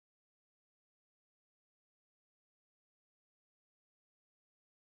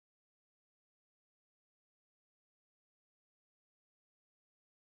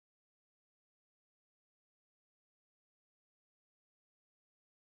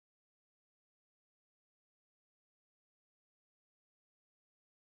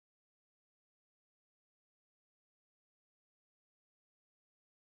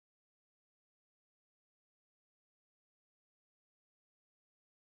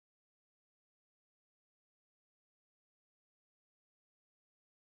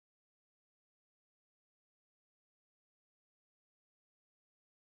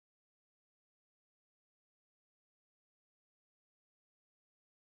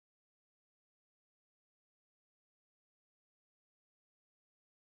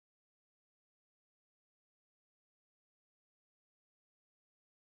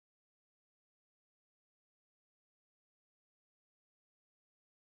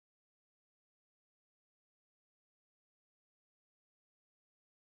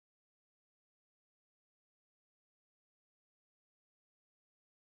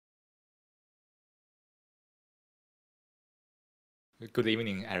Good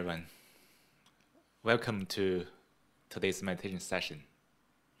evening, everyone. Welcome to today's meditation session.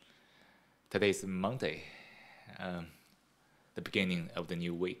 Today is Monday, um, the beginning of the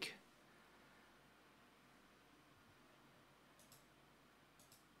new week.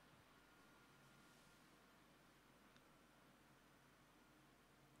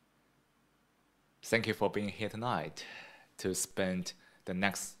 Thank you for being here tonight to spend the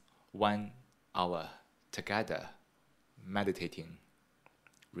next 1 hour together meditating,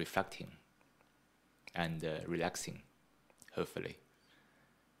 reflecting, and relaxing, hopefully.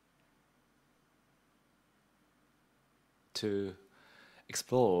 To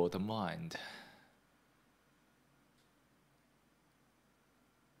explore the mind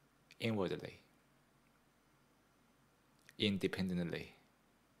inwardly, independently,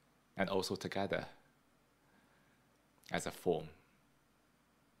 and also together as a form.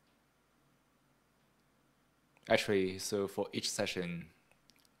 Actually, so for each session,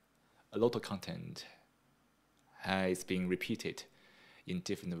 a lot of content is being repeated in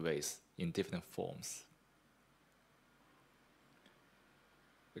different ways, in different forms.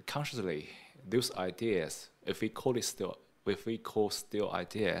 Consciously, those ideas, if we call still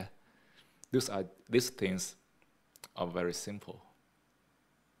idea, these things are very simple.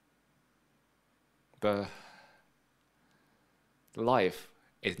 But life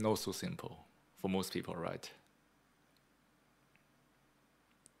is not so simple for most people, right?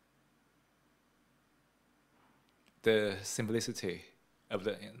 The simplicity of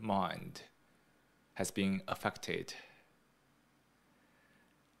the mind has been affected,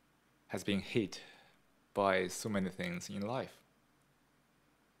 has been hit by so many things in life.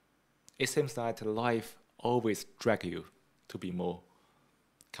 It seems that life always drags you to be more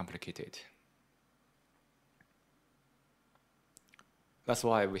complicated. That's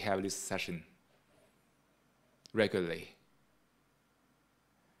why we have this session regularly.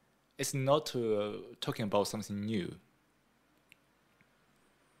 It's not talking about something new,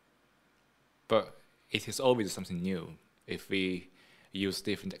 but it is always something new if we use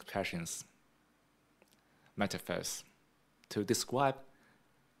different expressions, metaphors, to describe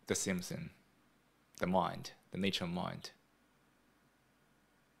the same thing, the mind, the nature of mind.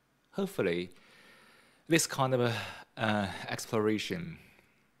 Hopefully, this kind of exploration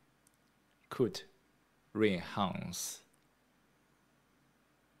could re-enhance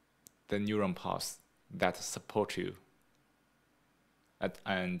the neuron paths that support you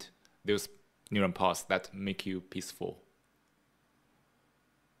and those neuron paths that make you peaceful.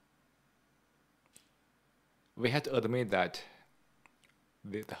 We had to admit that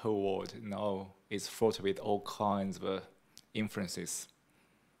the whole world now is fraught with all kinds of influences.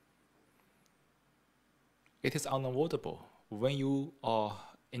 It is unavoidable when you are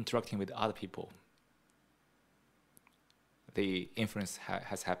interacting with other people. The influence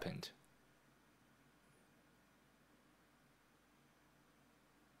has happened.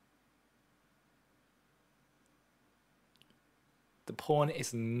 The point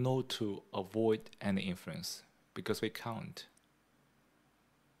is not to avoid any influence, because we can't.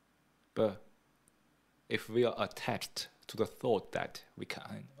 But if we are attached to the thought that we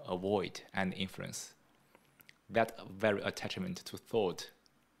can avoid any influence, that very attachment to thought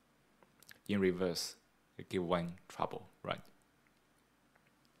in reverse give one trouble, right?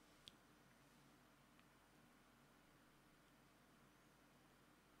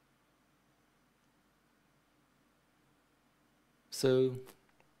 So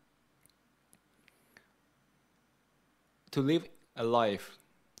to live a life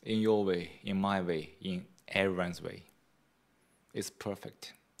in your way, in my way, in everyone's way is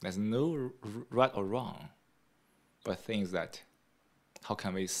perfect. There's no right or wrong, but things that how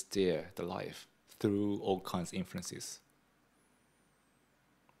can we steer the life through all kinds of influences?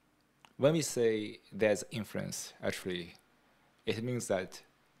 When we say there's influence, actually, it means that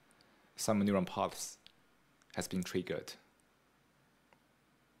some neuron paths has been triggered.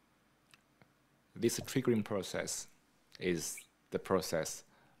 This triggering process is the process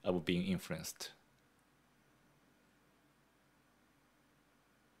of being influenced.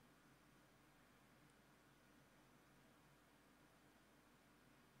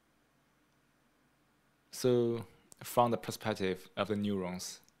 So, from the perspective of the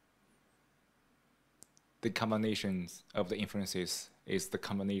neurons, the combinations of the influences is the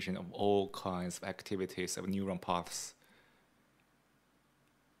combination of all kinds of activities of neuron paths.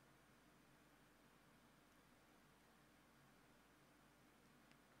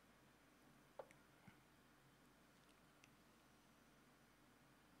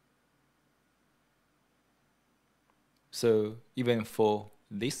 So even for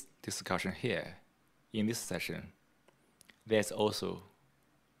this discussion here, in this session, there's also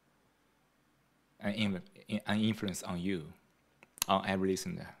an influence on you, on every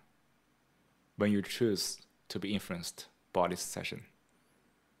listener, when you choose to be influenced by this session.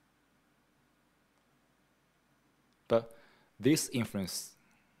 But this influence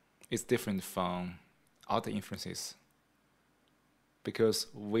is different from other influences because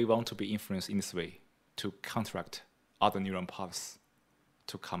we want to be influenced in this way to counteract other neuron paths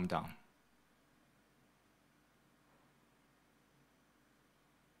to calm down.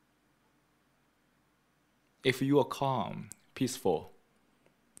 If you are calm, peaceful,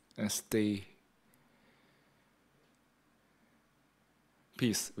 and stay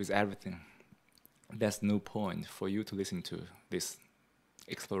peace with everything, there's no point for you to listen to this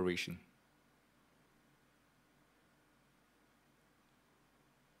exploration.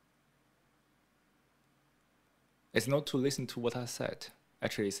 It's not to listen to what I said.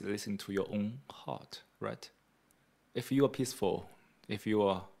 Actually, it's listen to your own heart, right? If you are peaceful, if you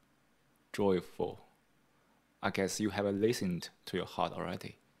are joyful, I guess you have listened to your heart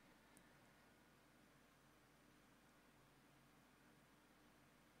already.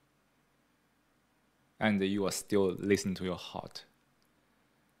 And you are still listening to your heart.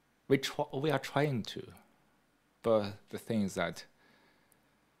 We are trying to, but the thing is that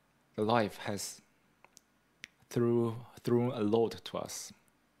the life has thrown a lot to us,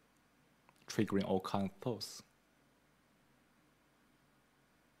 triggering all kinds of thoughts,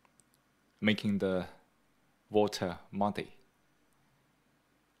 making the water muddy.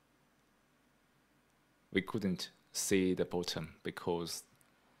 We couldn't see the bottom because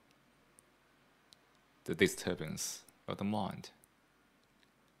the disturbance of the mind.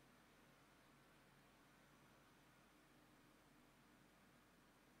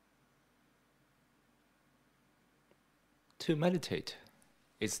 To meditate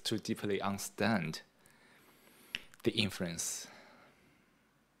is to deeply understand the influence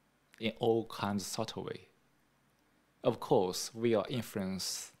in all kinds of subtle way. Of course, we are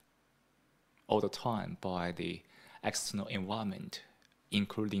influenced all the time by the external environment,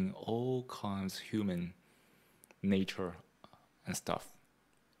 including all kinds of human nature and stuff.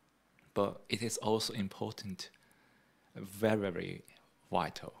 But it is also important, very, very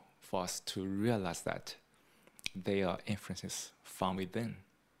vital for us to realize that they are influences from within.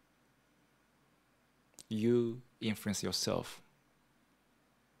 You influence yourself.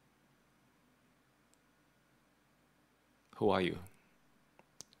 Who are you?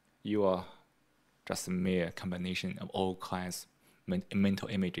 You are just a mere combination of all kinds of mental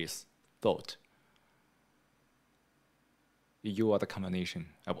images, thought. You are the combination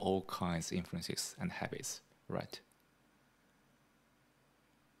of all kinds of influences and habits, right?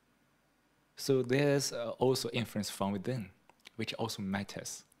 So there's also influence from within, which also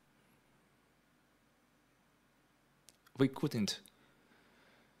matters. We couldn't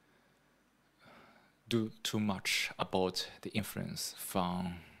do too much about the influence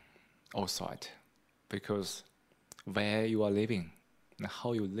from outside because where you are living and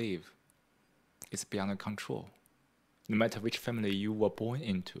how you live is beyond your control. No matter which family you were born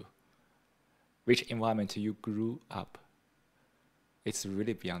into, which environment you grew up, it's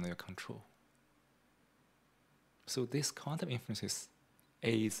really beyond your control. So this kind of influences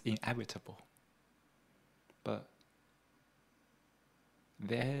is inevitable. But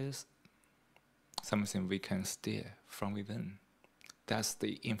there's something we can steer from within. That's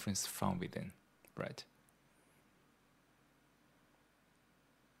the influence from within, right?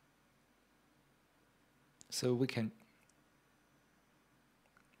 So we can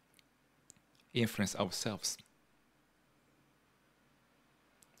influence ourselves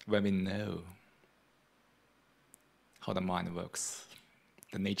when we know how the mind works,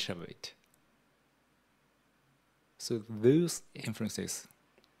 the nature of it. So those influences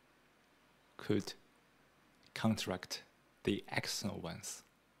could counteract the external ones.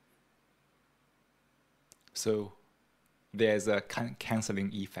 So there's a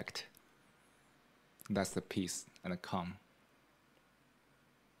cancelling effect. That's the peace and the calm.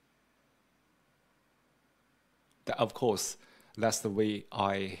 Of course, that's the way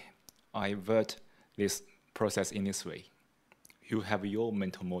I vert this process in this way. You have your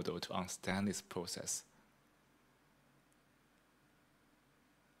mental model to understand this process.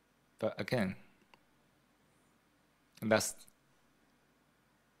 But again, that's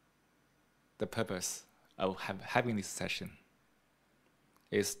the purpose of having this session,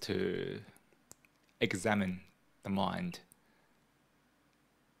 is to examine the mind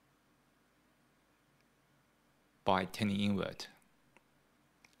by turning inward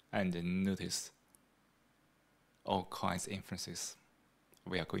and notice all kinds of influences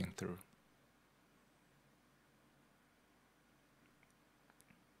we are going through.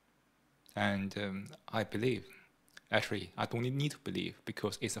 And I believe, actually, I don't need to believe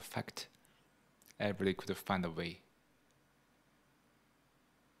because it's a fact. Everybody could find a way.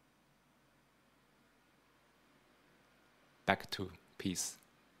 Back to peace,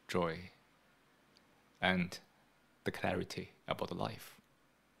 joy, and the clarity about life.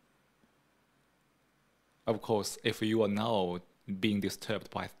 Of course, if you are now being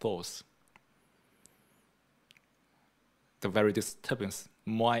disturbed by thoughts, the very disturbance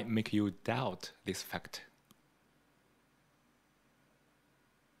might make you doubt this fact.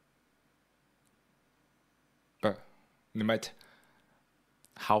 But no matter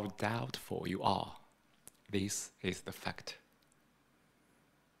how doubtful you are, this is the fact.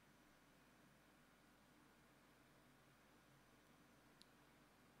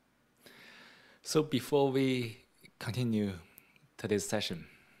 So before we continue today's session,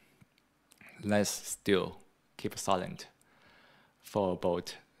 let's still keep silent for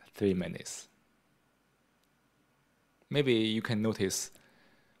about 3 minutes. Maybe you can notice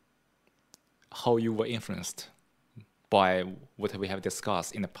how you were influenced by what we have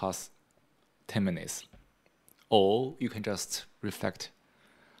discussed in the past 10 minutes. Or you can just reflect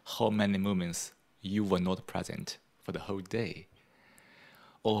how many moments you were not present for the whole day.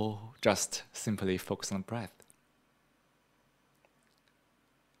 Or just simply focus on breath.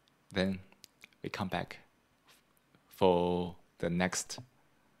 Then we come back for the next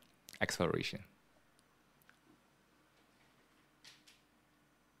exploration.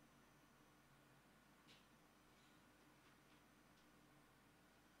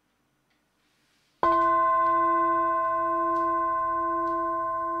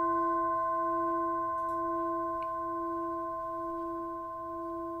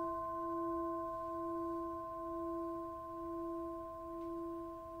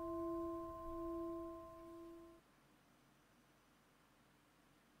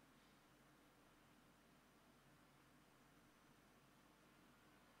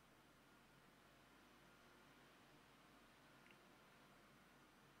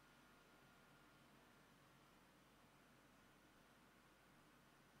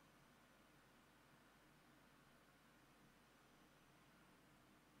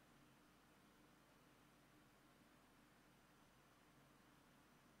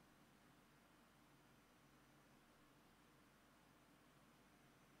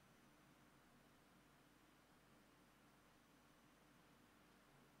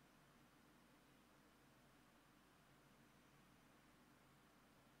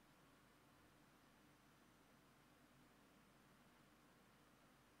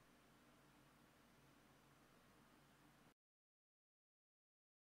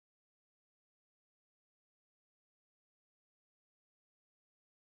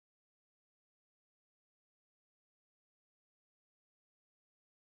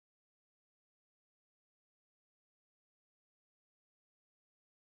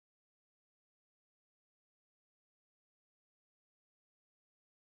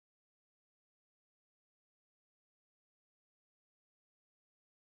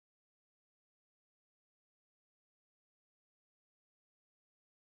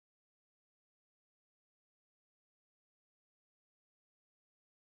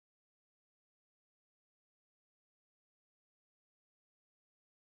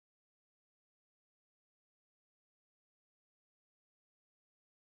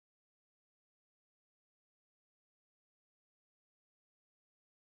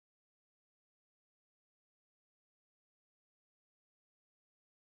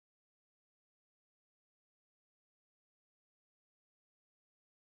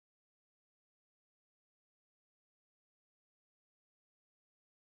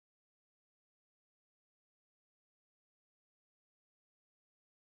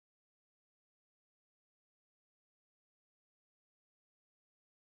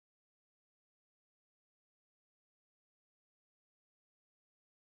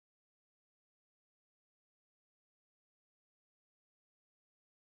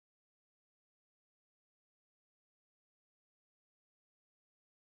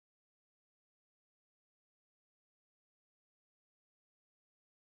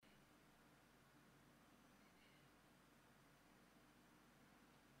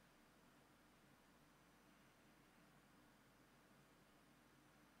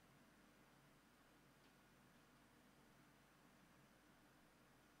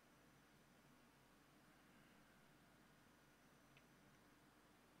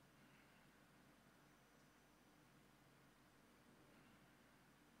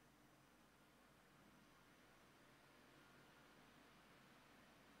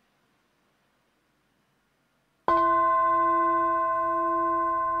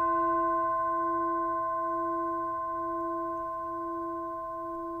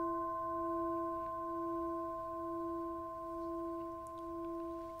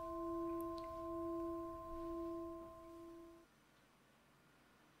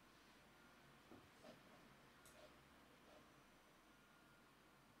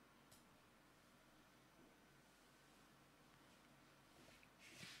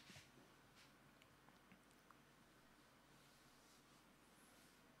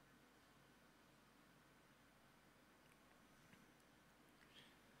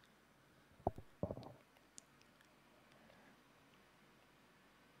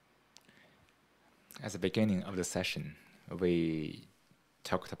 At the beginning of the session, we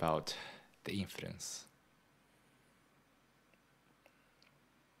talked about the influence.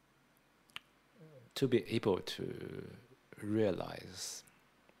 To be able to realize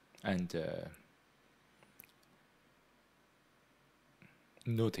and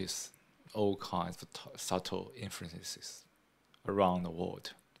notice all kinds of subtle influences around the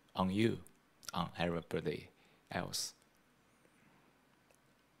world, on you, on everybody else.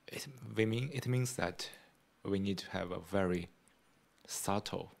 It means that we need to have a very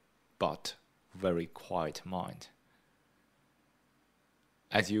subtle but very quiet mind.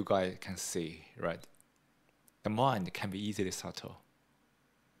 As you guys can see, right? The mind can be easily subtle.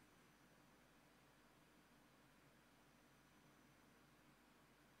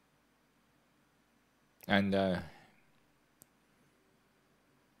 And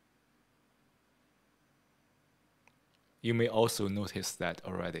you may also notice that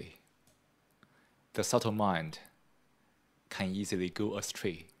already. The subtle mind can easily go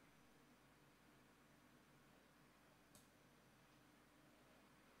astray.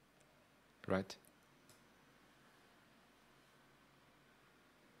 Right?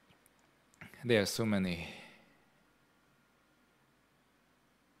 There are so many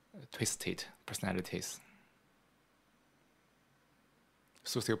twisted personalities,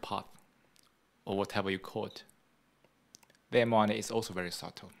 sociopath, or whatever you call it. Their mind is also very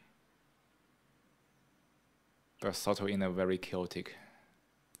subtle, but subtle in a very chaotic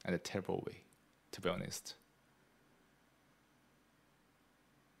and a terrible way, to be honest.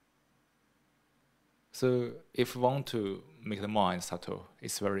 So if we want to make the mind subtle,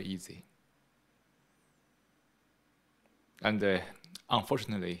 it's very easy. And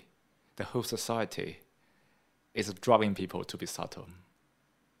unfortunately, the whole society is driving people to be subtle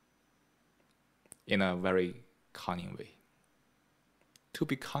in a very cunning way. To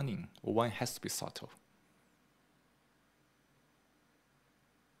be cunning, one has to be subtle.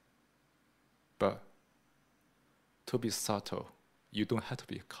 But to be subtle, you don't have to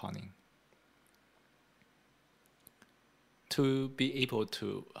be cunning. To be able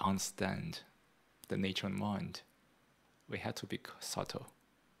to understand the nature of mind, we have to be subtle.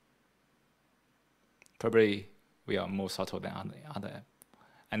 Probably we are more subtle than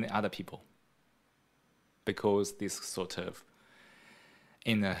other people, because this sort of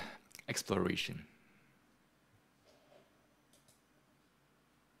inner exploration.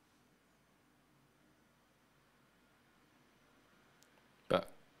 But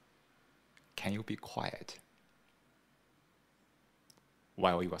can you be quiet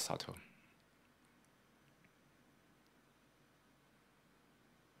while you are subtle?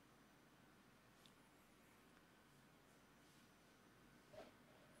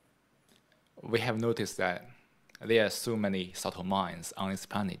 We have noticed that there are so many subtle minds on this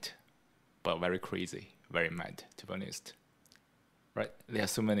planet, but very crazy, very mad, to be honest. Right? There are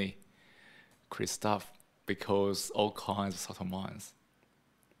so many crazy stuff because all kinds of subtle minds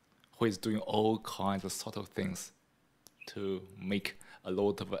who is doing all kinds of subtle things to make a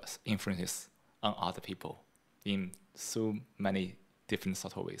lot of influences on other people in so many different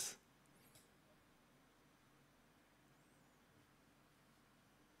subtle ways.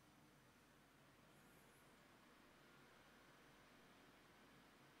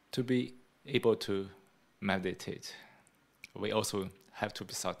 To be able to meditate, we also have to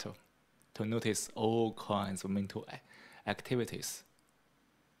be subtle, to notice all kinds of mental activities,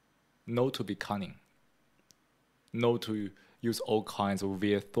 not to be cunning, not to use all kinds of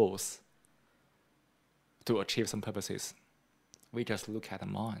weird thoughts to achieve some purposes. We just look at the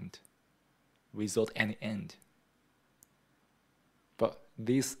mind without any end. But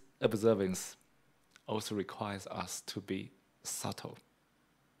this observance also requires us to be subtle.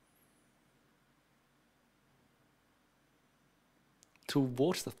 To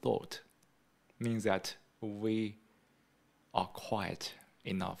watch the thought means that we are quiet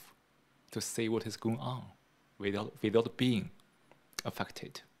enough to see what is going on without being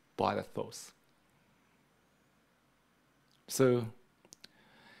affected by the thoughts. So,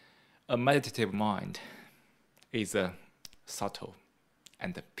 a meditative mind is a subtle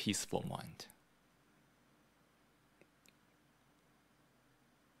and a peaceful mind.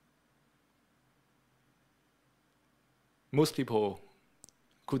 Most people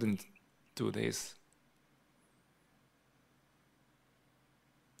couldn't do this.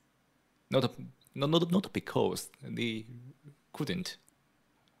 Not because they couldn't,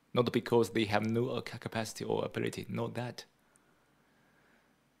 not because they have no capacity or ability, not that.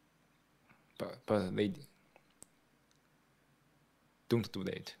 But they don't do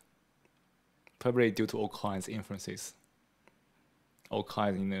that. Probably due to all kinds of influences, all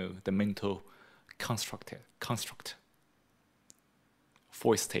kinds, the mental construct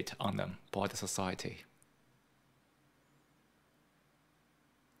foisted on them by the society.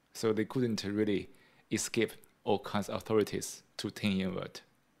 So they couldn't really escape all kinds of authorities to turn inward.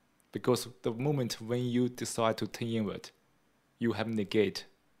 Because the moment when you decide to turn inward, you have negated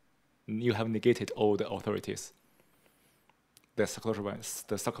all the authorities, the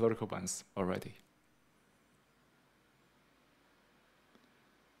psychological ones already.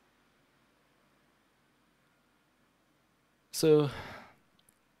 So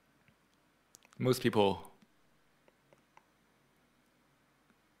most people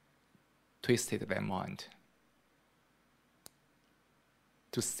twisted their mind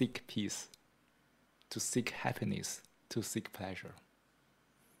to seek peace, to seek happiness, to seek pleasure.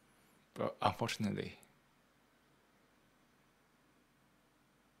 But unfortunately,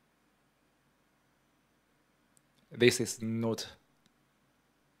 this is not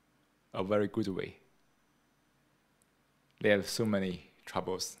a very good way. There are so many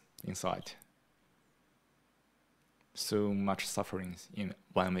troubles inside, so much suffering in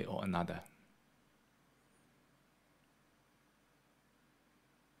one way or another.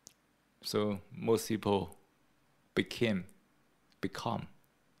 So most people become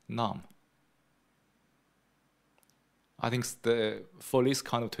numb. I think for this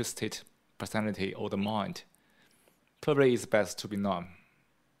kind of twisted personality or the mind, probably it's best to be numb.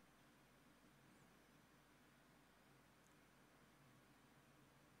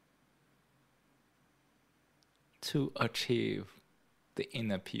 To achieve the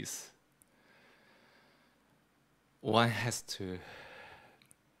inner peace, one has to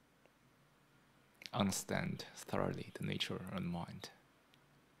understand thoroughly the nature of the mind.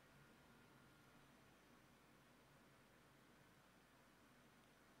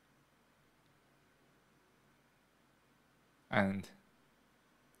 And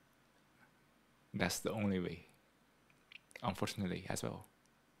that's the only way, unfortunately, as well.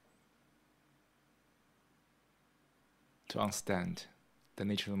 To understand the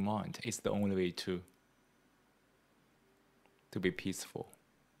nature of the mind is the only way to be peaceful,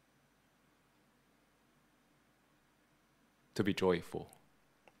 to be joyful.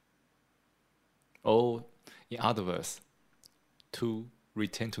 Or, in other words, to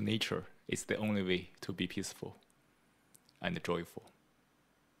return to nature is the only way to be peaceful and joyful.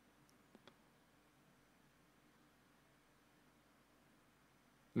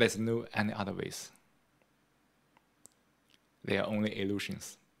 There's no any other ways. They are only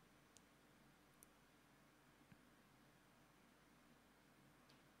illusions.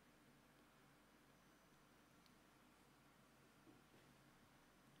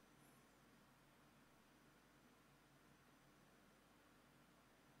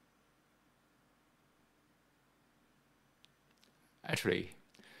 Actually,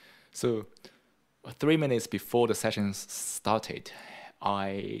 so 3 minutes before the session started,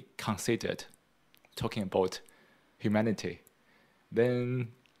 I considered talking about humanity.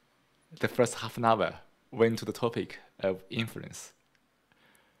 Then the first half an hour went to the topic of influence.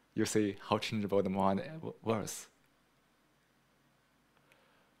 You see how changeable the mind was.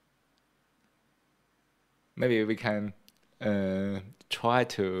 Maybe we can try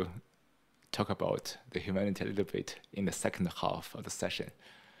to talk about the humanity a little bit in the second half of the session.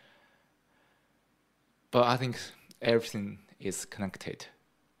 But I think everything is connected.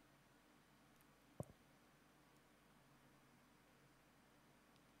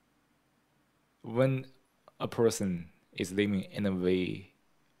 When a person is living in a way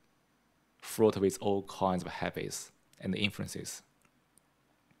fraught with all kinds of habits and influences,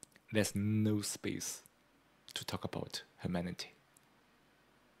 there's no space to talk about humanity.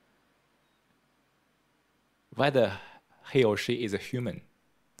 Whether he or she is a human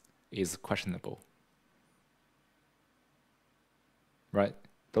is questionable. Right?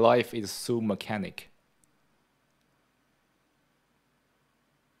 The life is so mechanic.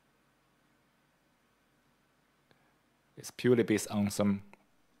 It's purely based on some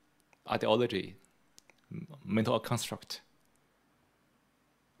ideology, mental construct,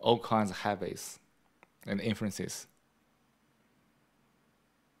 all kinds of habits and influences.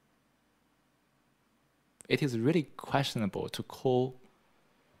 It is really questionable to call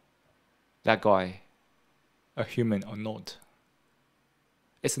that guy a human or not.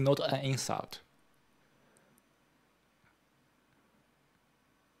 It's not an insult.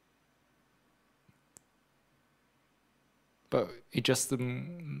 But it just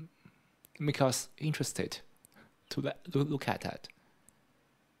makes us interested to look at that.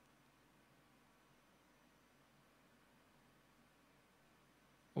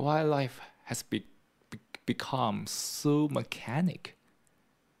 Why life has become so mechanic?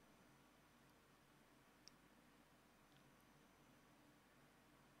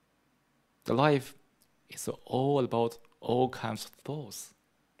 The life is all about all kinds of thoughts,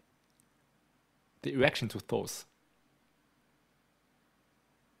 the reaction to thoughts,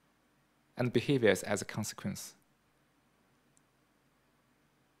 and behaviors as a consequence.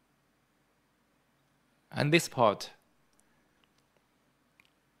 And this part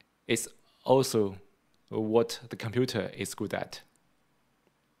is also what the computer is good at.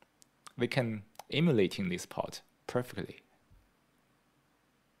 We can emulate in this part perfectly.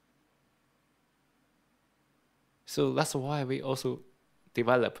 So that's why we also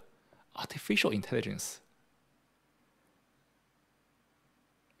develop artificial intelligence.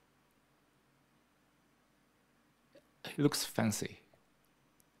 It looks fancy.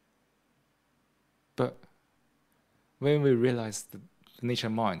 But when we realize the nature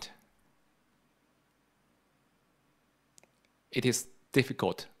of mind, it is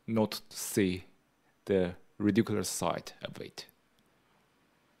difficult not to see the ridiculous side of it.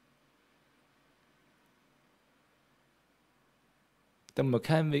 The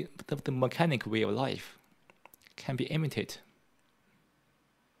mechanic way of life can be imitated.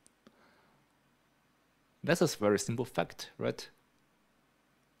 That's a very simple fact, right?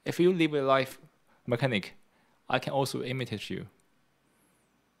 If you live a life mechanic, I can also imitate you.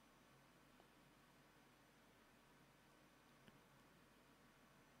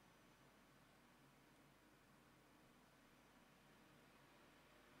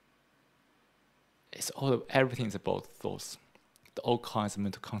 Everything is about thoughts, all kinds of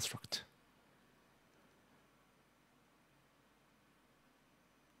mental construct.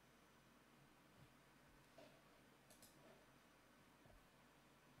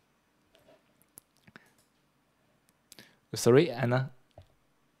 Sorry, Anna.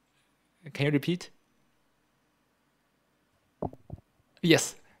 Can you repeat?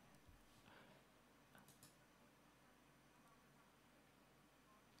 Yes.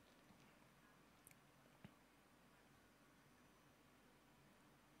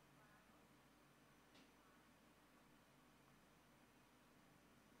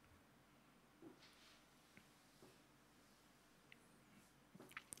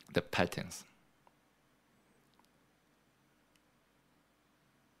 The patterns.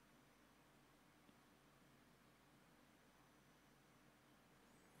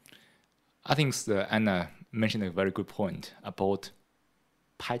 I think Anna mentioned a very good point about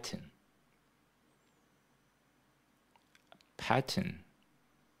pattern. Pattern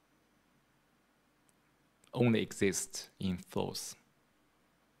only exists in thoughts.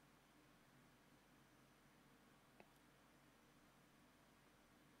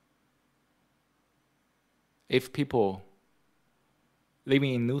 If people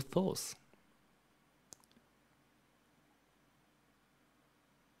living in new thoughts,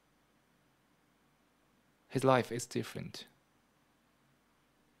 his life is different.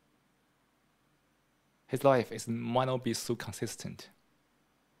 His life might not be so consistent.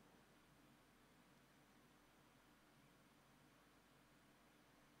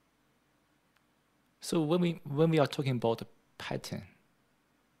 So when we are talking about a pattern,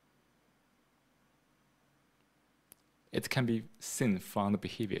 it can be seen from the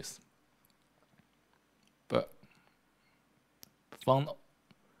behaviors. But from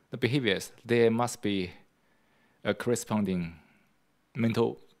the behaviors, there must be a corresponding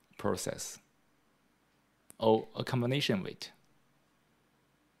mental process or a combination of it.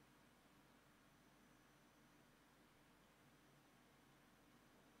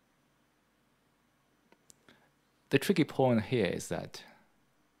 The tricky point here is that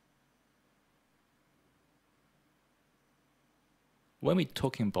when we're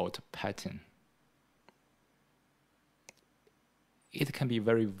talking about a pattern, it can be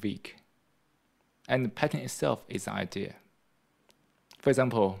very weak. And the pattern itself is an idea. For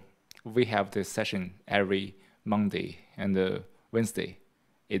example, we have this session every Monday and Wednesday.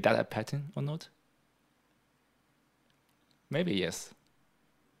 Is that a pattern or not? Maybe yes.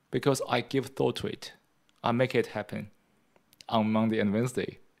 Because I give thought to it. I make it happen on Monday and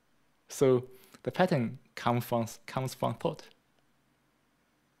Wednesday. So the pattern comes from thought.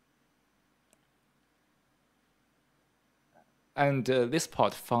 And this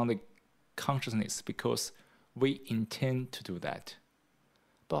part found the consciousness because we intend to do that.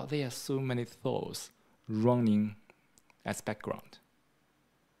 But there are so many thoughts running as background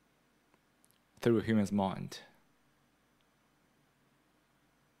through a human's mind.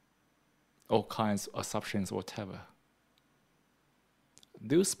 All kinds of assumptions, whatever.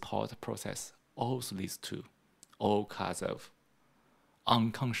 This part process also leads to all kinds of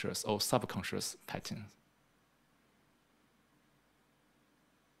unconscious or subconscious patterns.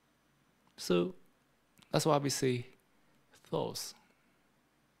 So that's why we say thoughts.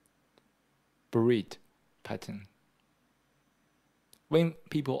 breed pattern. When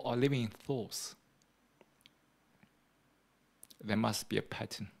people are living in thoughts, there must be a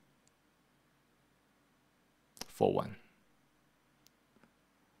pattern for one.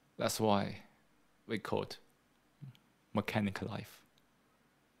 That's why we call it mechanical life.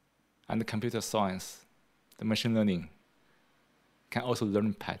 And the computer science, the machine learning, can also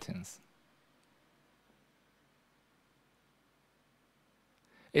learn patterns.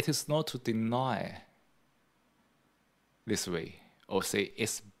 It is not to deny this way or say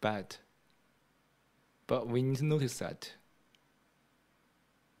it's bad, but we need to notice that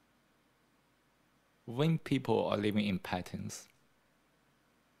when people are living in patterns,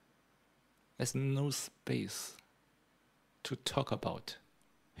 there's no space to talk about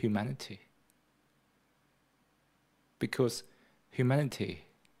humanity. Because humanity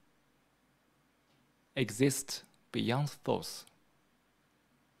exists beyond thoughts.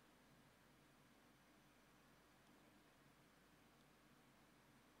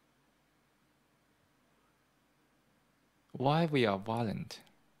 Why we are violent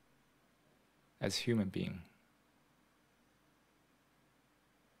as human beings?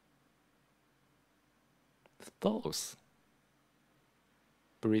 Thoughts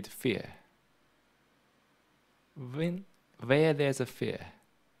breed fear. Where there's a fear,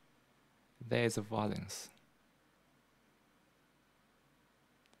 there is a violence.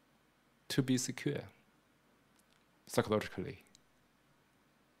 To be secure psychologically,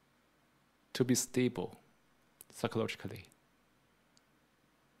 to be stable psychologically,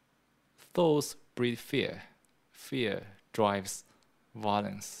 thoughts breed fear. Fear drives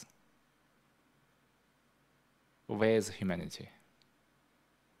violence. Where is humanity?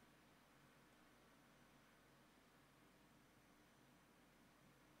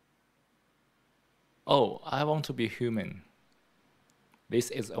 Oh, I want to be human. This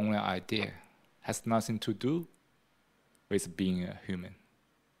is only an idea. Has nothing to do with being a human.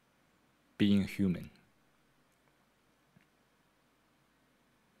 Being human.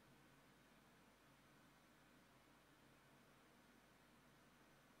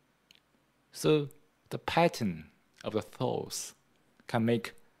 So the pattern of the thoughts can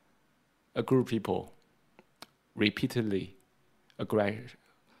make a group of people repeatedly aggressive,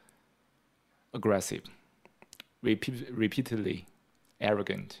 repeatedly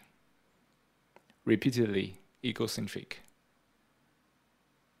arrogant, repeatedly egocentric.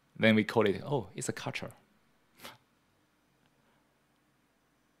 Then we call it, oh, it's a culture.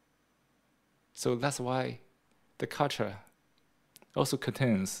 So that's why the culture also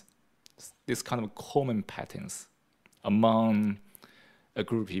contains this kind of common patterns among a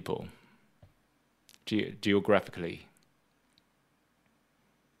group of people geographically.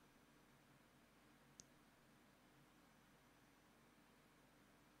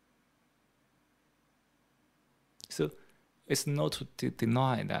 So it's not to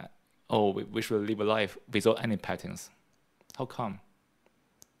deny that, oh, we should live a life without any patterns. How come?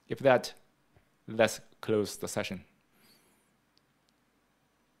 If that, let's close the session.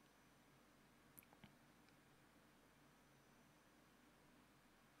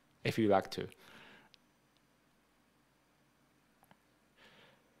 If you like to.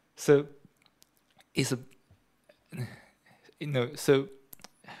 So it's so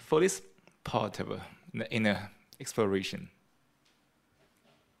for this part of inner exploration,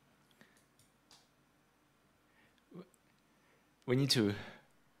 we need to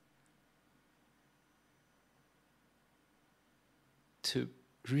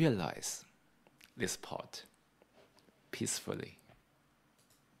realize this part peacefully,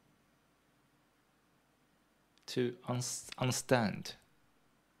 to understand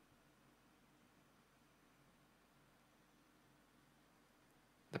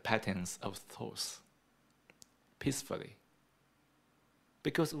the patterns of thoughts peacefully.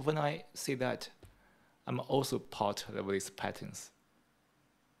 Because when I see that, I'm also part of these patterns.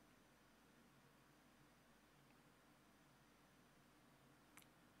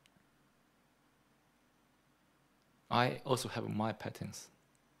 I also have my patterns.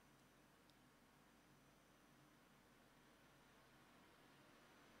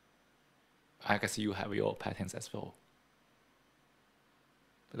 I guess you have your patterns as well.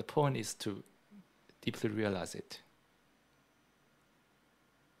 But the point is to deeply realize it.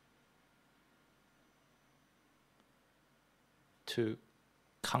 To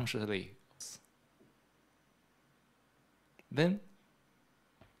consciously. Then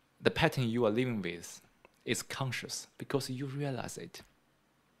the pattern you are living with is conscious because you realize it.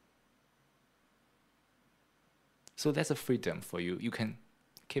 So that's a freedom for you. You can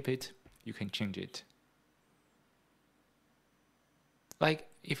keep it, you can change it. Like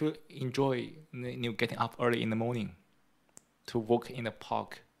if you enjoy getting up early in the morning to walk in the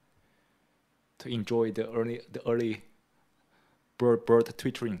park, to enjoy the early bird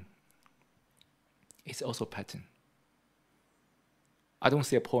twittering, it's also a pattern. I don't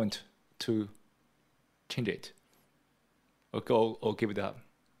see a point to change it or give it up.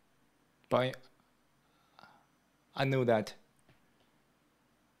 But I know that,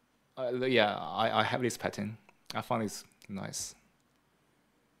 I have this pattern. I find this nice.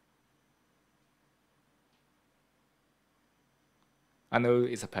 I know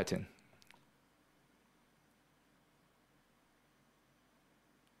it's a pattern.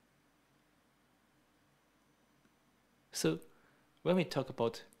 So when we talk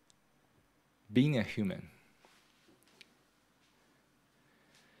about being a human,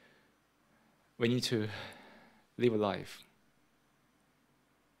 we need to live a life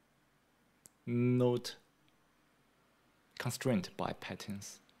not constrained by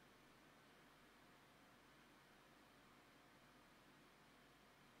patterns.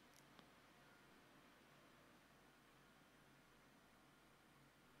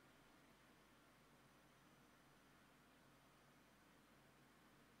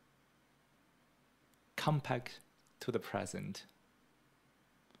 Come back to the present.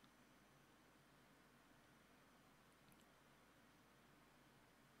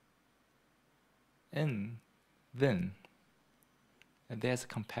 And then there's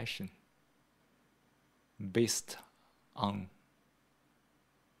compassion based on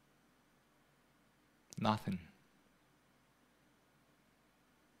nothing.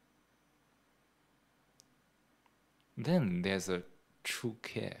 Then there's a true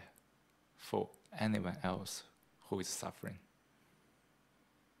care for anyone else who is suffering.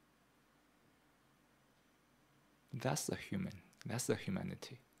 That's the human. That's the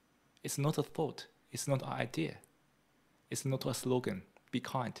humanity. It's not a thought. It's not an idea. It's not a slogan. Be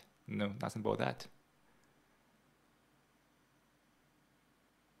kind. No, nothing about that.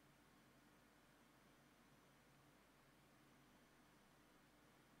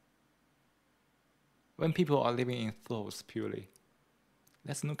 When people are living in thoughts purely,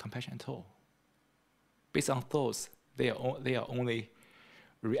 there's no compassion at all. Based on thoughts, they are only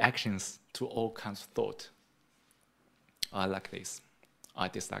reactions to all kinds of thought. I like this. I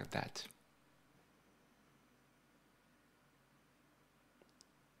dislike that.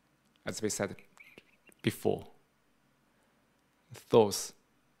 As we said before, thoughts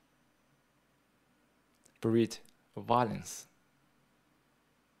breed violence.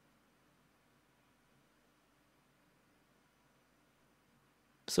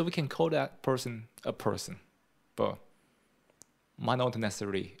 So we can call that person a person, but might not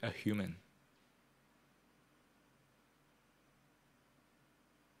necessarily a human.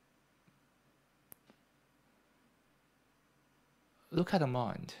 Look at the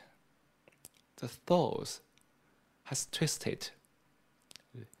mind. The thoughts has twisted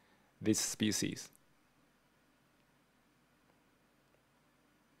this species.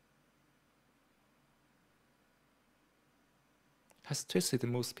 Has twisted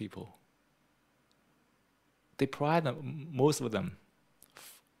most people. They pride most of them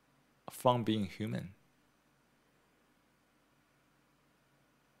from being human.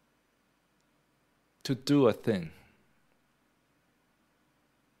 To do a thing,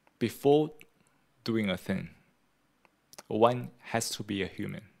 before doing a thing, one has to be a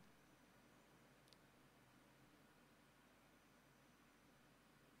human.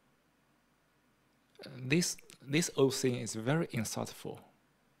 This whole thing is very insightful.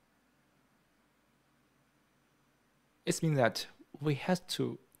 It means that we have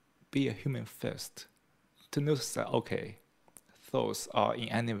to be a human first to notice that, okay, thoughts are in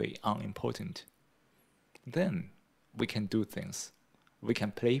any way unimportant. Then we can do things. We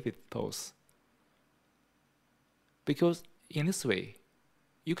can play with thoughts. Because in this way,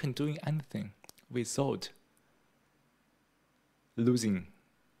 you can do anything without losing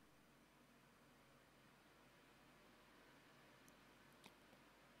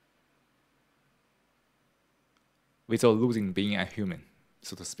being a human,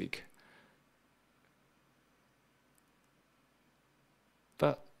 so to speak.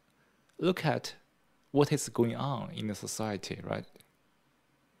 But look at what is going on in the society, right?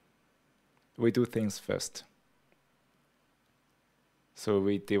 We do things first. So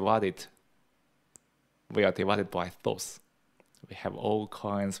we are divided by thoughts. We have all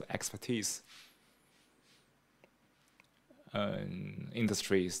kinds of expertise,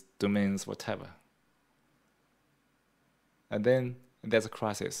 industries, domains, whatever. And then there's a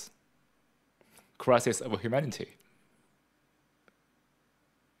crisis of humanity.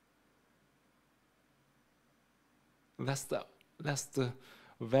 That's the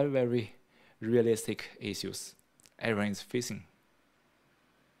very, very realistic issues everyone is facing.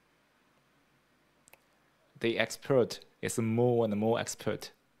 The expert is more and more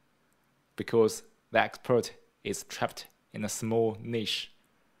expert because the expert is trapped in a small niche,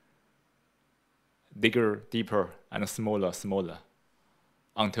 bigger, deeper, and smaller, smaller,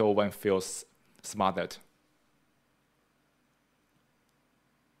 until one feels smothered.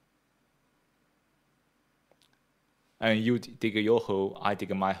 And you dig your hole, I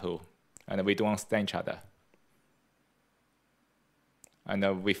dig my hole, and we don't understand each other.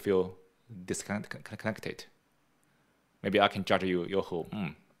 And we feel disconnected. Maybe I can judge you, your hole,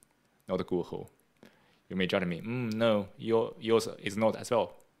 not a good hole. You may judge me, no, yours is not as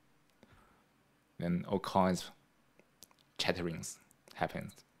well. Then all kinds of chatterings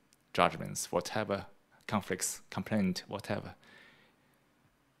happens, judgments, whatever, conflicts, complaint, whatever.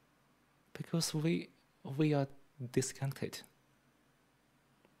 Because we are disconnected.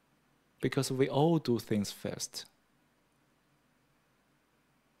 Because we all do things first.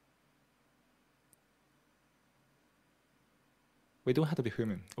 We don't have to be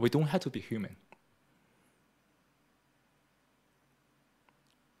human. We don't have to be human.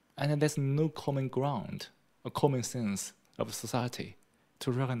 And there's no common ground, a common sense of society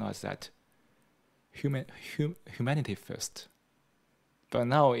to recognize that humanity first. But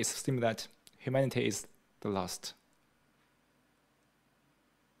now it seems that humanity is the last.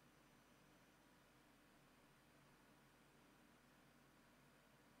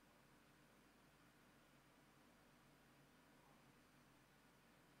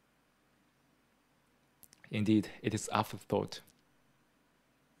 Indeed, it is afterthought.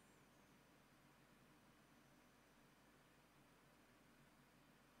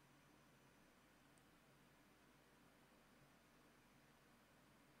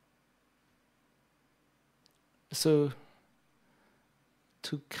 So,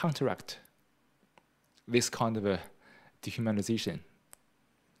 to counteract this kind of a dehumanization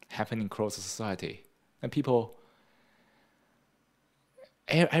happening across society, and people,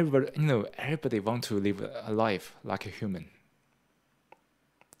 everybody want to live a life like a human.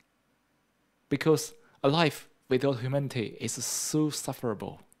 Because a life without humanity is so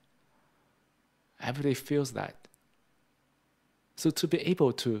sufferable. Everybody feels that. So to be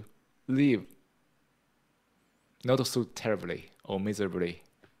able to live not so terribly or miserably,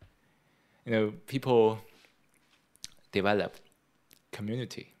 people develop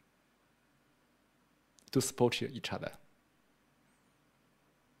community to support each other.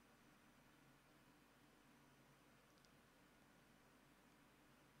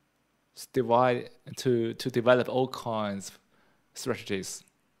 To develop all kinds of strategies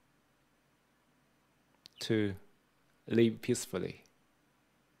to live peacefully.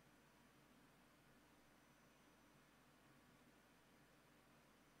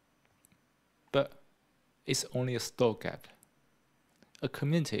 But it's only a stopgap. A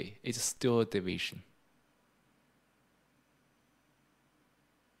community is still a division.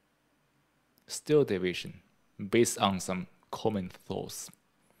 Still division based on some common thoughts.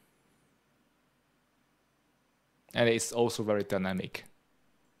 And it's also very dynamic.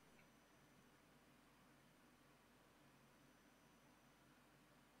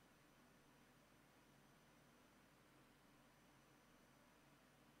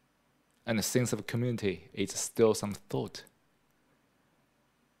 And the sense of community is still some thought.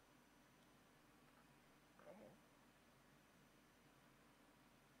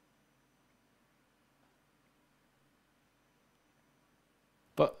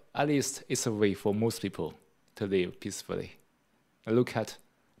 But at least it's a way for most people to live peacefully. Look at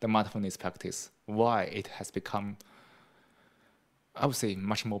the mindfulness practice, why it has become, I would say,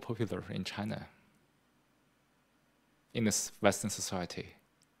 much more popular in China, in this Western society.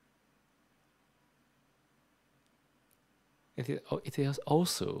 It is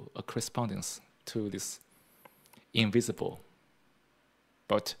also a correspondence to this invisible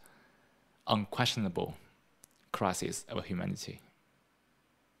but unquestionable crisis of humanity,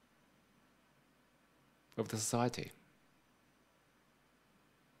 of the society.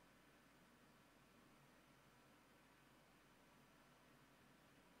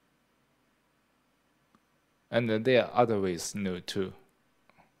 And there are other ways to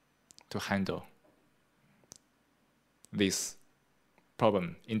handle this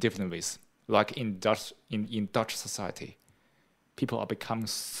problem in different ways. Like in Dutch society, people are becoming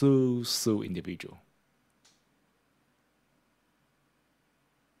so individual.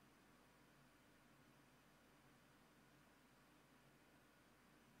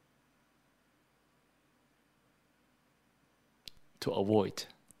 To avoid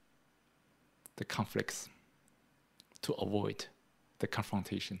the conflicts, to avoid the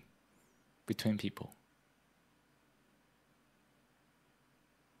confrontation between people.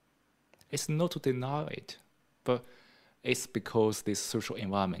 It's not to deny it, but it's because this social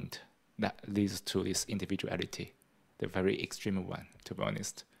environment that leads to this individuality, the very extreme one, to be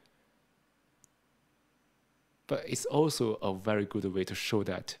honest. But it's also a very good way to show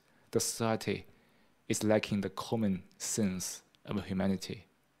that the society is lacking the common sense of humanity.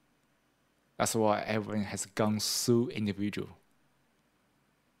 That's why everyone has gone so individual.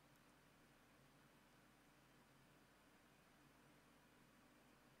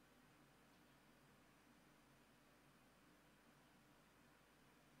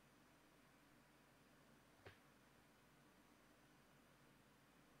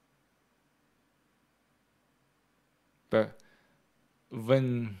 But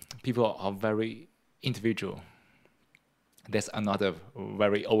when people are very individual, there's another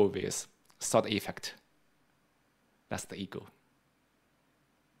very obvious side effect. That's the ego.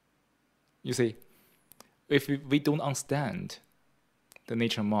 You see, if we don't understand the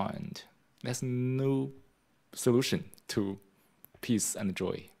nature mind, there's no solution to peace and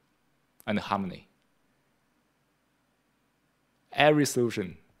joy and harmony. Every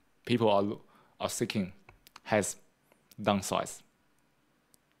solution people are seeking has downsides.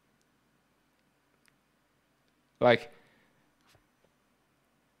 Like,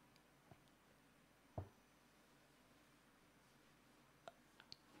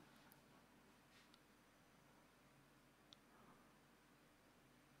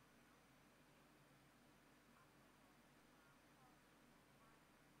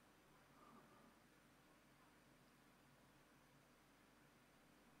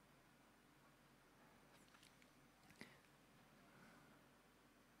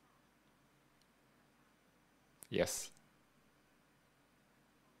 yes.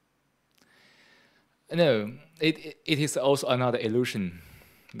 No, it is also another illusion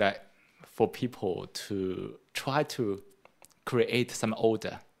that for people to try to create some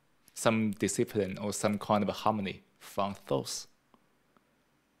order, some discipline, or some kind of harmony from thoughts.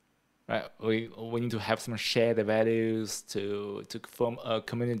 Right? We need to have some shared values to form a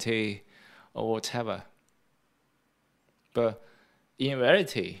community or whatever. But in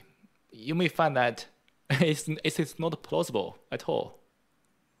reality, you may find that it's not plausible at all.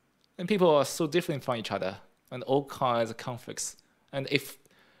 And people are so different from each other and all kinds of conflicts. And if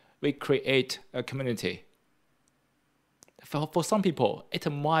we create a community, for some people,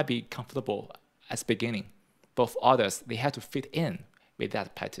 it might be comfortable at the beginning, but for others, they have to fit in with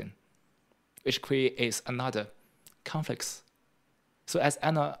that pattern, which creates another conflicts. So as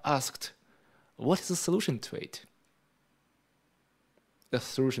Anna asked, what is the solution to it? The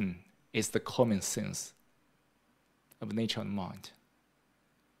solution is the common sense of nature and mind.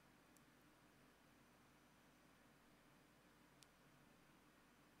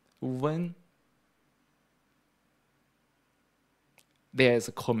 When there is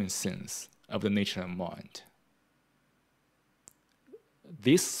a common sense of the nature and mind,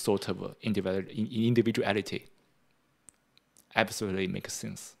 this sort of individuality absolutely makes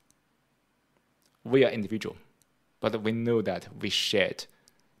sense. We are individual, but we know that we share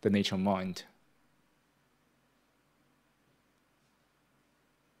the nature and mind.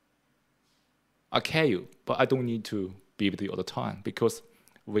 I care you, but I don't need to be with you all the time because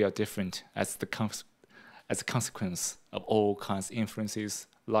we are different as a consequence of all kinds of influences,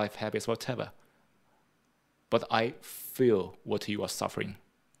 life habits, whatever. But I feel what you are suffering.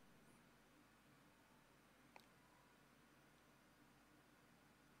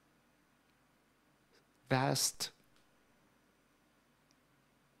 That's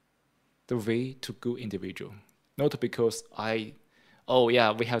the way to go individual. Not because we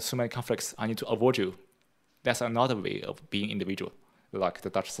have so many conflicts, I need to avoid you. That's another way of being individual, like the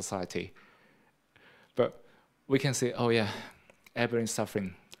Dutch society. But we can say, everyone's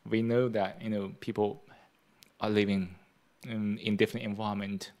suffering. We know that people are living in different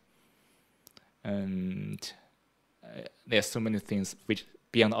environment, and there are so many things which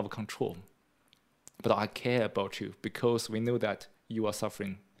beyond our control. But I care about you because we know that you are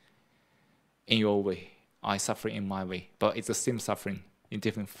suffering in your way. I suffer in my way, but it's the same suffering in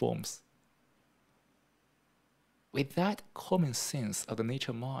different forms. With that common sense of the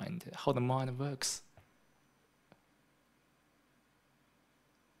nature mind, how the mind works,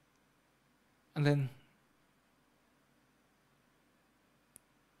 and then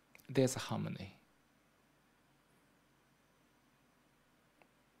there's a harmony.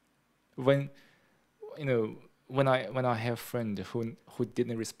 When I have a friend who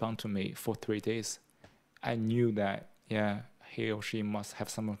didn't respond to me for 3 days, I knew that he or she must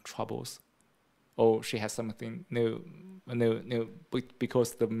have some troubles, or she has something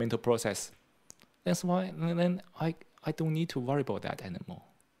because the mental process. That's why then I don't need to worry about that anymore.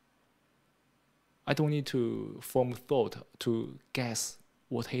 I don't need to form thought to guess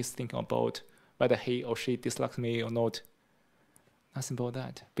what he's thinking about, whether he or she dislikes me or not. Nothing about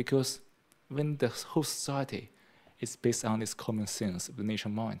that. Because when the whole society is based on this common sense of the nature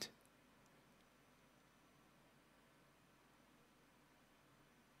mind,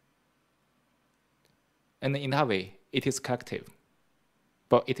 and in that way, it is collective,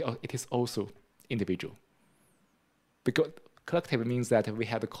 but it is also individual. Because collective means that we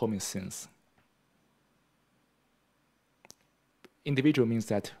have the common sense. Individual means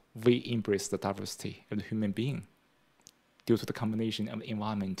that we embrace the diversity of the human being due to the combination of the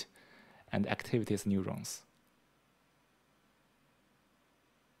environment and activities neurons.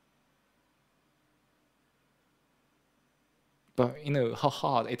 But you know how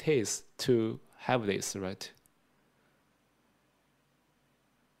hard it is to have this, right?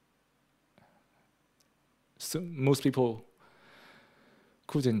 So most people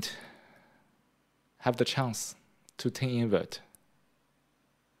couldn't have the chance to think inward.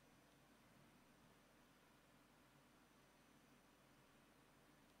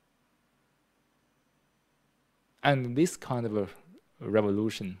 And this kind of a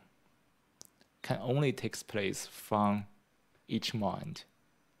revolution can only take place from each mind.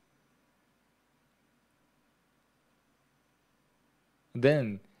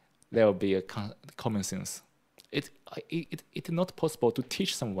 Then there will be a common sense. It's not possible to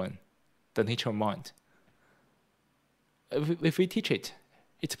teach someone the nature of mind. If we teach it,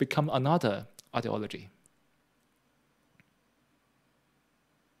 it becomes another ideology.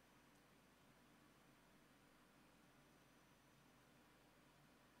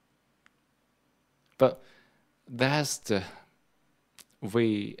 But that's the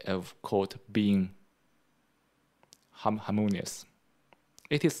way of called being harmonious.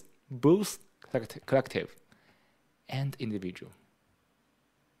 It is both collective and individual.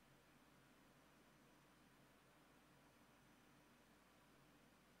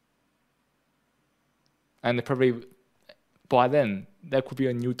 And probably by then there could be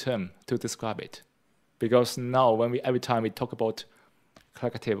a new term to describe it, because now every time we talk about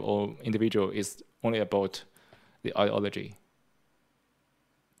collective or individual, is only about the ideology.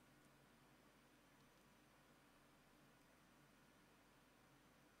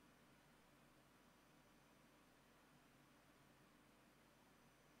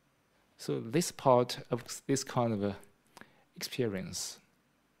 So this part of this kind of experience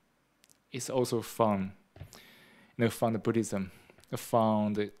is also from, from the Buddhism,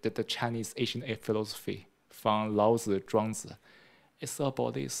 from the Chinese ancient philosophy, from Lao Tzu, Zhuangzi. It's all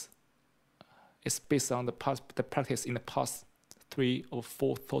about this. It's based on the practice in the past 3,000 or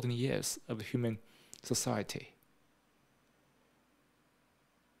 4,000 years of human society.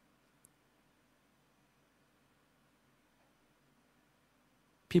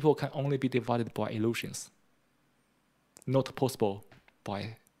 People can only be divided by illusions, not possible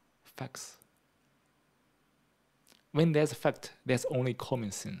by facts. When there's a fact, there's only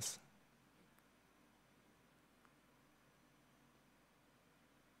common sense.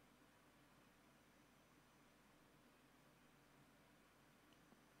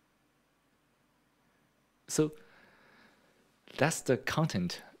 So that's the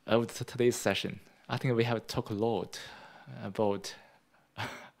content of today's session. I think we have talked a lot about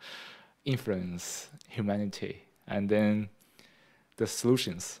influence, humanity, and then the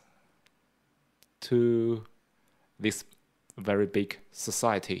solutions to this very big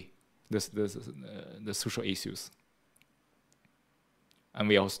society, the social issues. And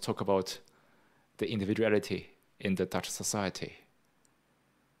we also talk about the individuality in the Dutch society.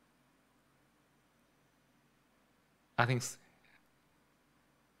 I think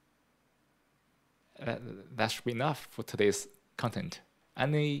that should be enough for today's content.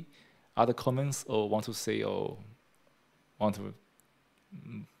 Any other comments or want to say or want to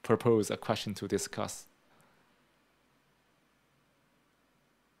propose a question to discuss?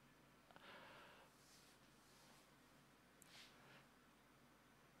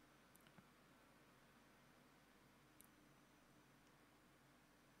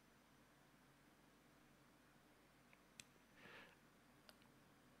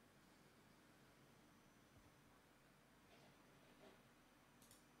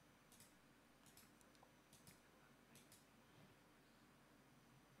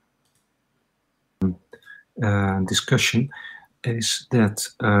 Discussion is that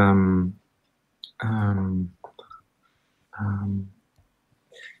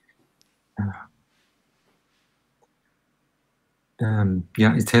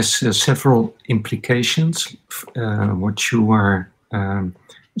yeah, it has several implications. What you are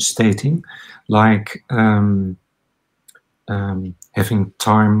stating, like having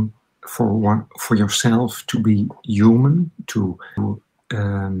time for yourself to be human, to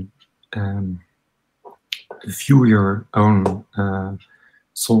um, um, view your own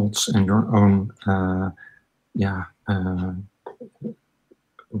thoughts and your own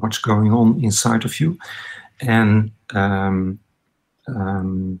what's going on inside of you, and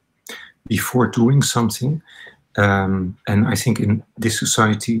before doing something. And I think in this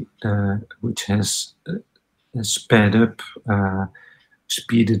society, which has speeded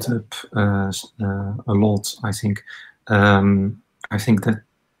up a lot, I think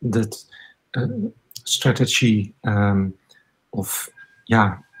that strategy of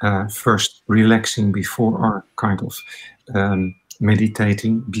first relaxing before, or kind of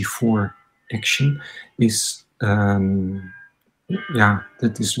meditating before action is that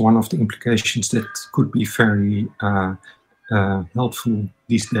is one of the implications that could be very helpful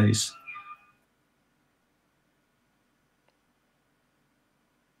these days.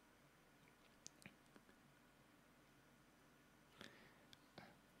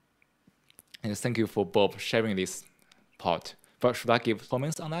 And thank you for Bob sharing this part. But should I give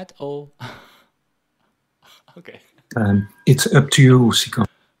comments on that or? Okay. It's up to you, Siko.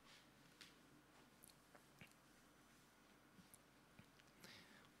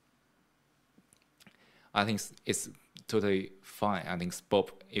 I think it's totally fine. I think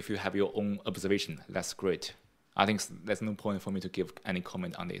Bob, if you have your own observation, that's great. I think there's no point for me to give any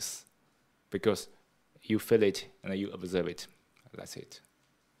comment on this, because you feel it and you observe it. That's it.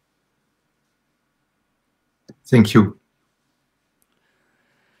 Thank you.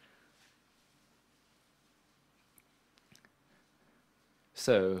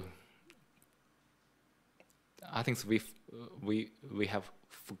 So I think we have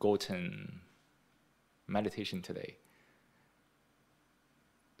forgotten meditation today.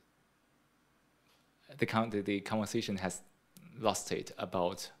 The conversation has lasted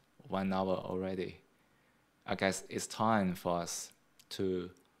about 1 hour already. I guess it's time for us to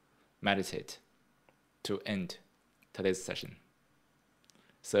meditate, to end today's session.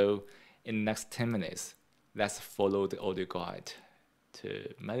 So in the next 10 minutes, let's follow the audio guide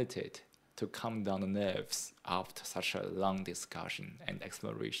to meditate, to calm down the nerves after such a long discussion and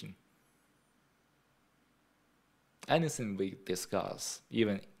exploration. Anything we discuss,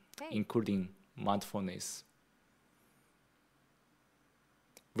 even including mindfulness,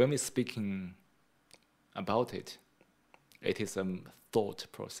 when we're speaking about it, it is a thought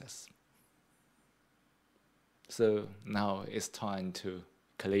process. So now it's time to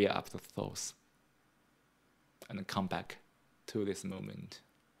clear up the thoughts and come back to this moment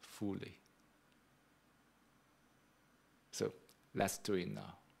fully. So let's do it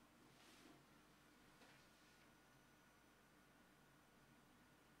now.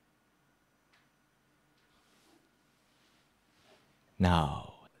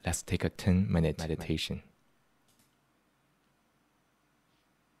 Now, let's take a 10-minute meditation.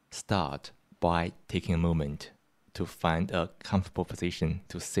 Start by taking a moment to find a comfortable position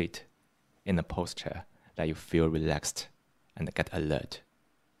to sit in a posture that you feel relaxed and get alert.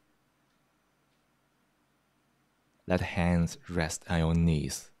 Let hands rest on your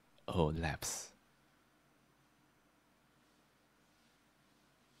knees or laps.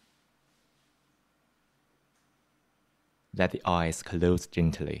 Let the eyes close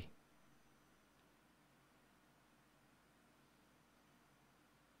gently.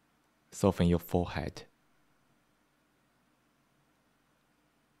 Soften your forehead.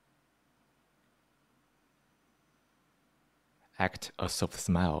 Act a soft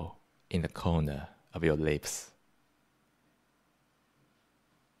smile in the corner of your lips.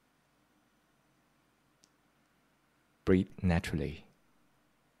 Breathe naturally.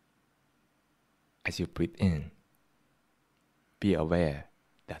 As you breathe in, be aware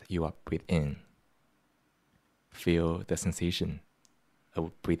that you are breathing in. Feel the sensation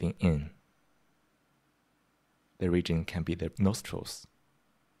of breathing in. The region can be the nostrils,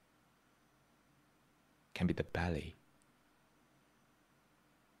 can be the belly,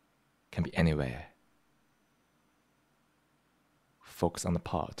 can be anywhere. Focus on the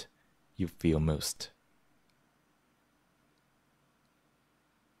part you feel most.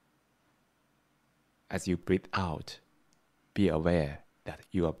 As you breathe out, be aware that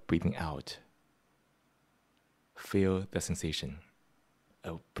you are breathing out. Feel the sensation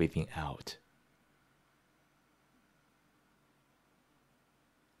of breathing out.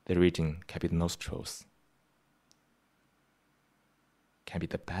 The region can be the nostrils, can be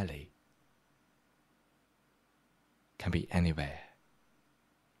the belly, can be anywhere.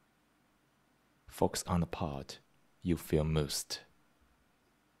 Focus on the part you feel most.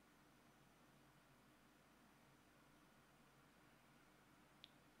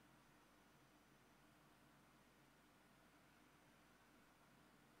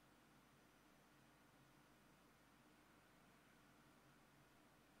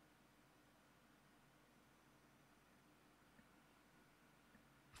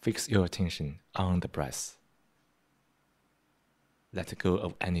 Fix your attention on the breath. Let go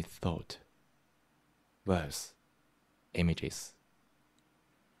of any thought, words, images.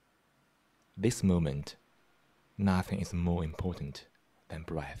 This moment, nothing is more important than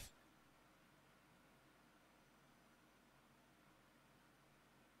breath.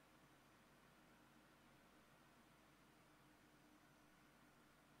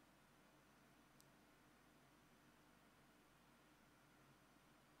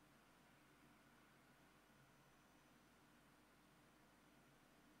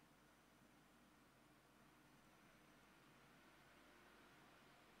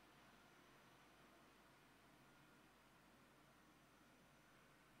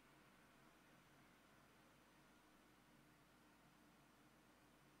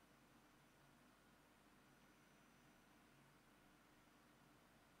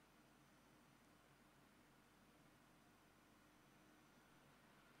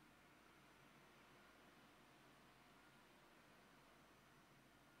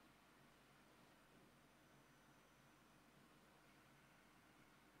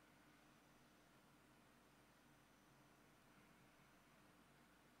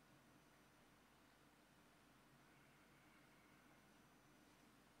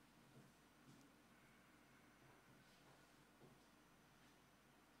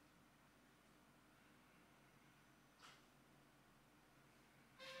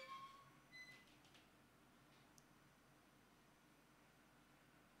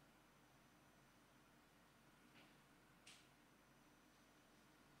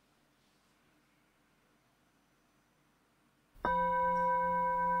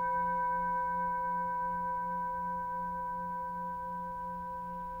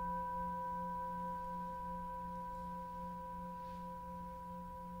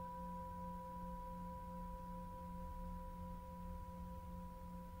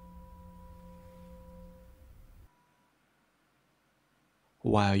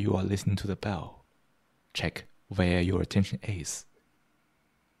 While you are listening to the bell, check where your attention is.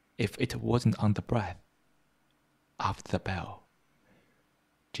 If it wasn't on the breath, after the bell,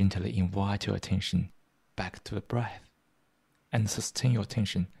 gently invite your attention back to the breath and sustain your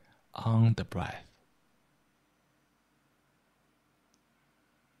attention on the breath.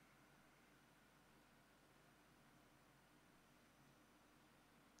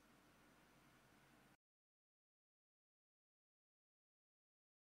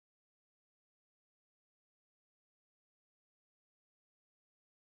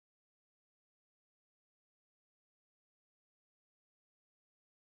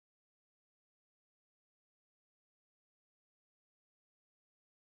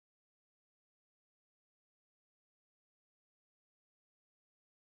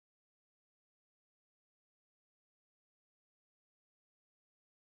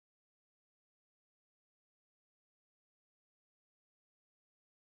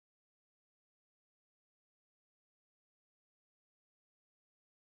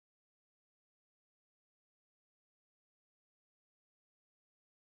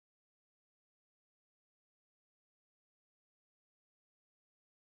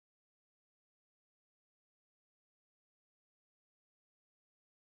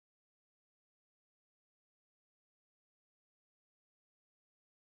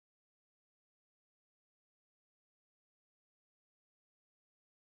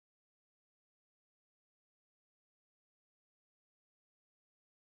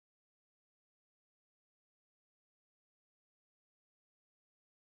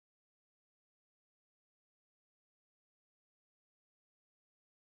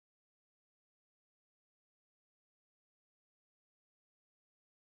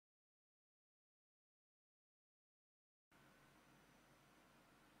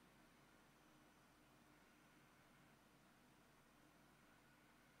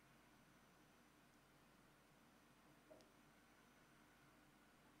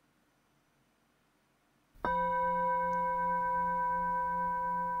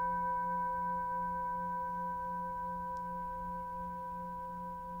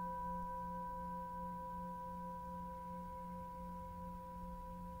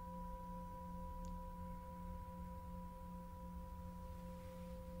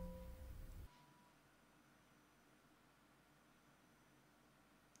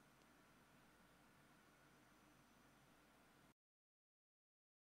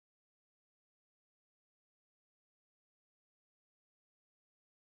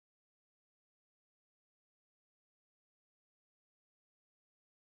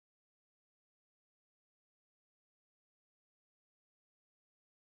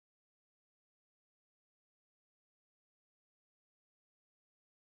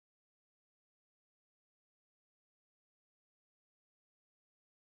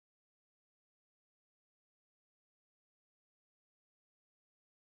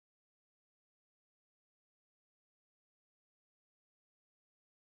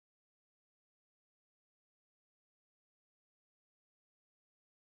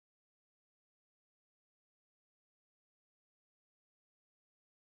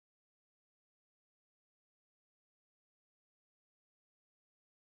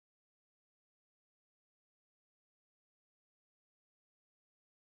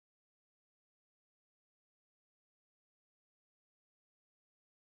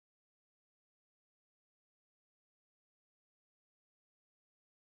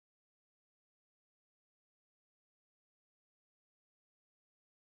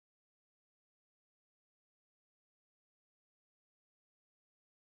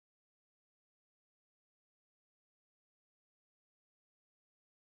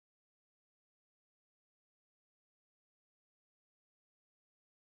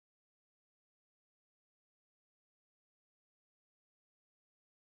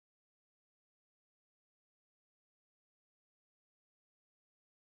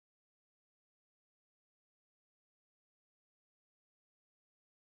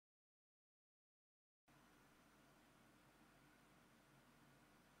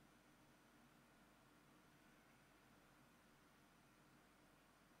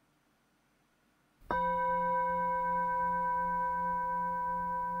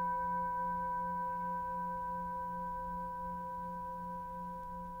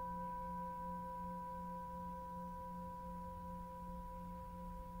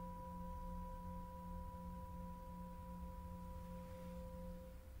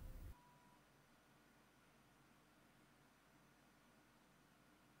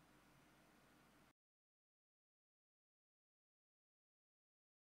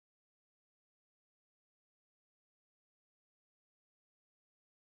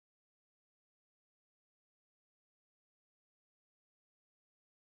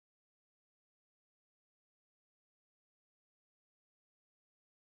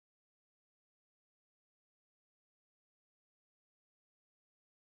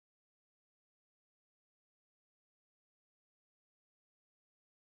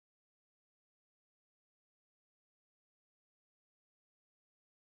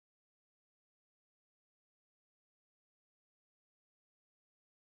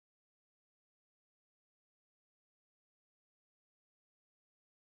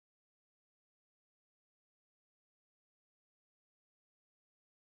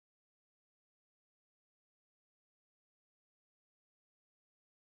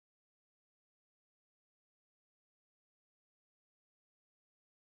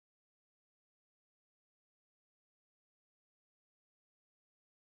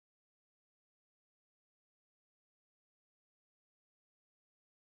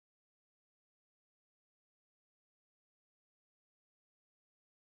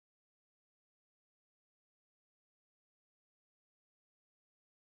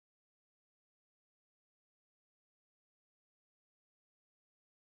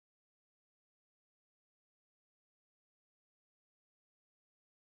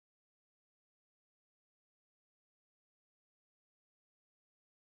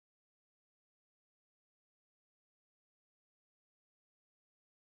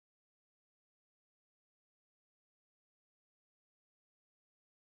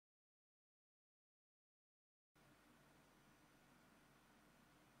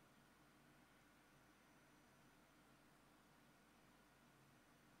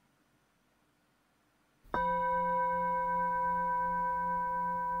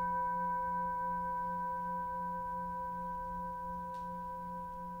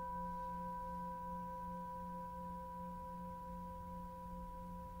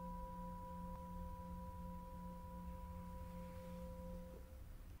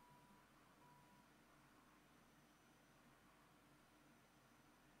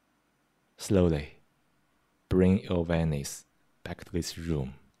 Slowly bring your awareness back to this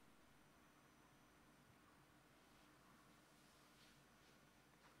room.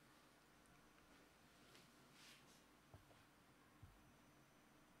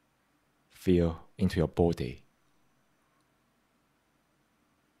 Feel into your body.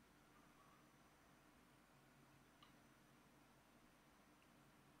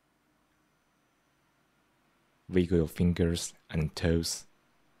 Wiggle your fingers and toes.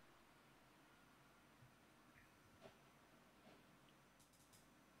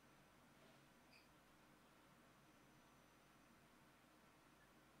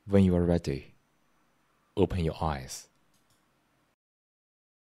 When you are ready, open your eyes.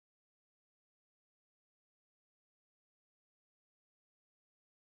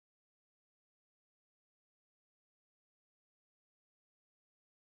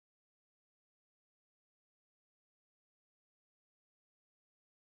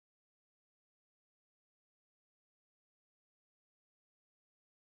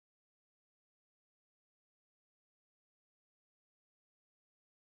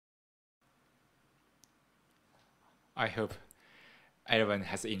 I hope everyone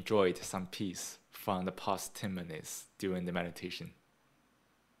has enjoyed some peace from the past 10 minutes during the meditation.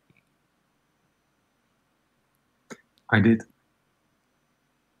 I did.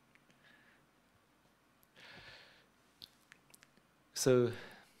 So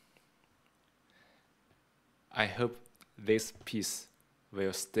I hope this peace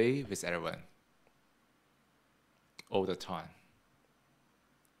will stay with everyone all the time.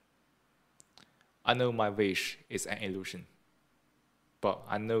 I know my wish is an illusion, but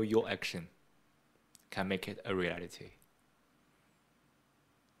I know your action can make it a reality.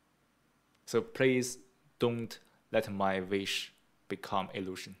 So please don't let my wish become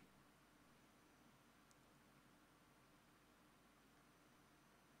illusion.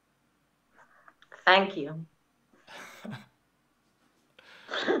 Thank you.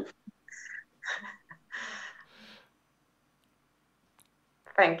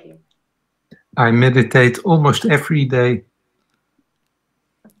 Thank you. I meditate almost every day.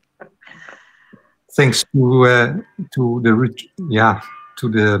 Thanks to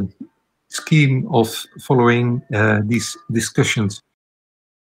the scheme of following these discussions.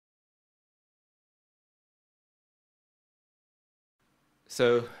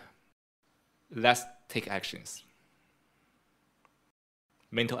 So let's take actions.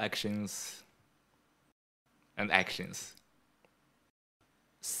 Mental actions and actions.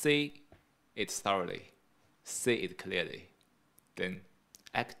 See it thoroughly, see it clearly, then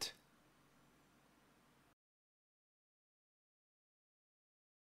act.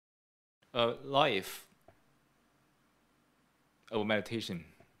 A life of meditation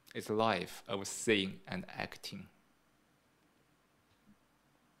is a life of seeing and acting.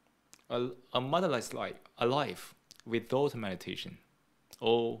 A motherless life, a life without meditation,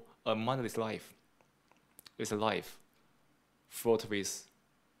 or a motherless life is a life fraught with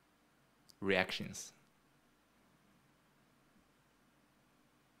reactions.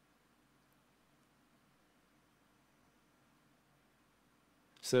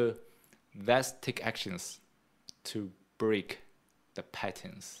 So let's take actions to break the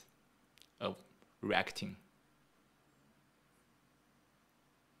patterns of reacting.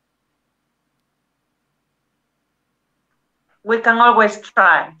 We can always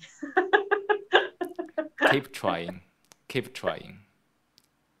try. Keep trying,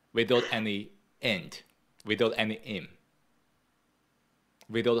 without any end, without any aim,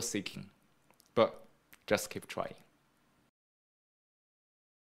 without seeking, but just keep trying.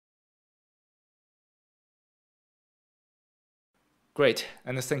 Great,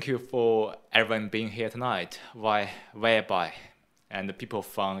 and thank you for everyone being here tonight, whereby, and the people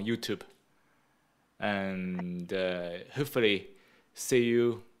from YouTube. And hopefully see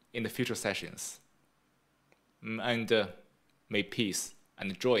you in the future sessions. And may peace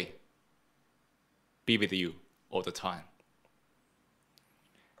and joy be with you all the time.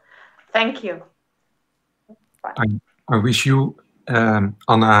 Thank you. I wish you,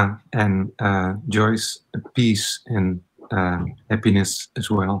 Anna and Joyce, peace and happiness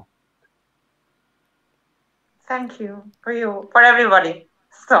as well. Thank you for everybody.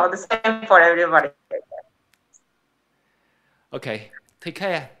 So the same for everybody. Okay, take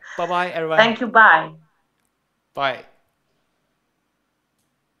care. Bye-bye, everyone. Thank you. Bye. Bye.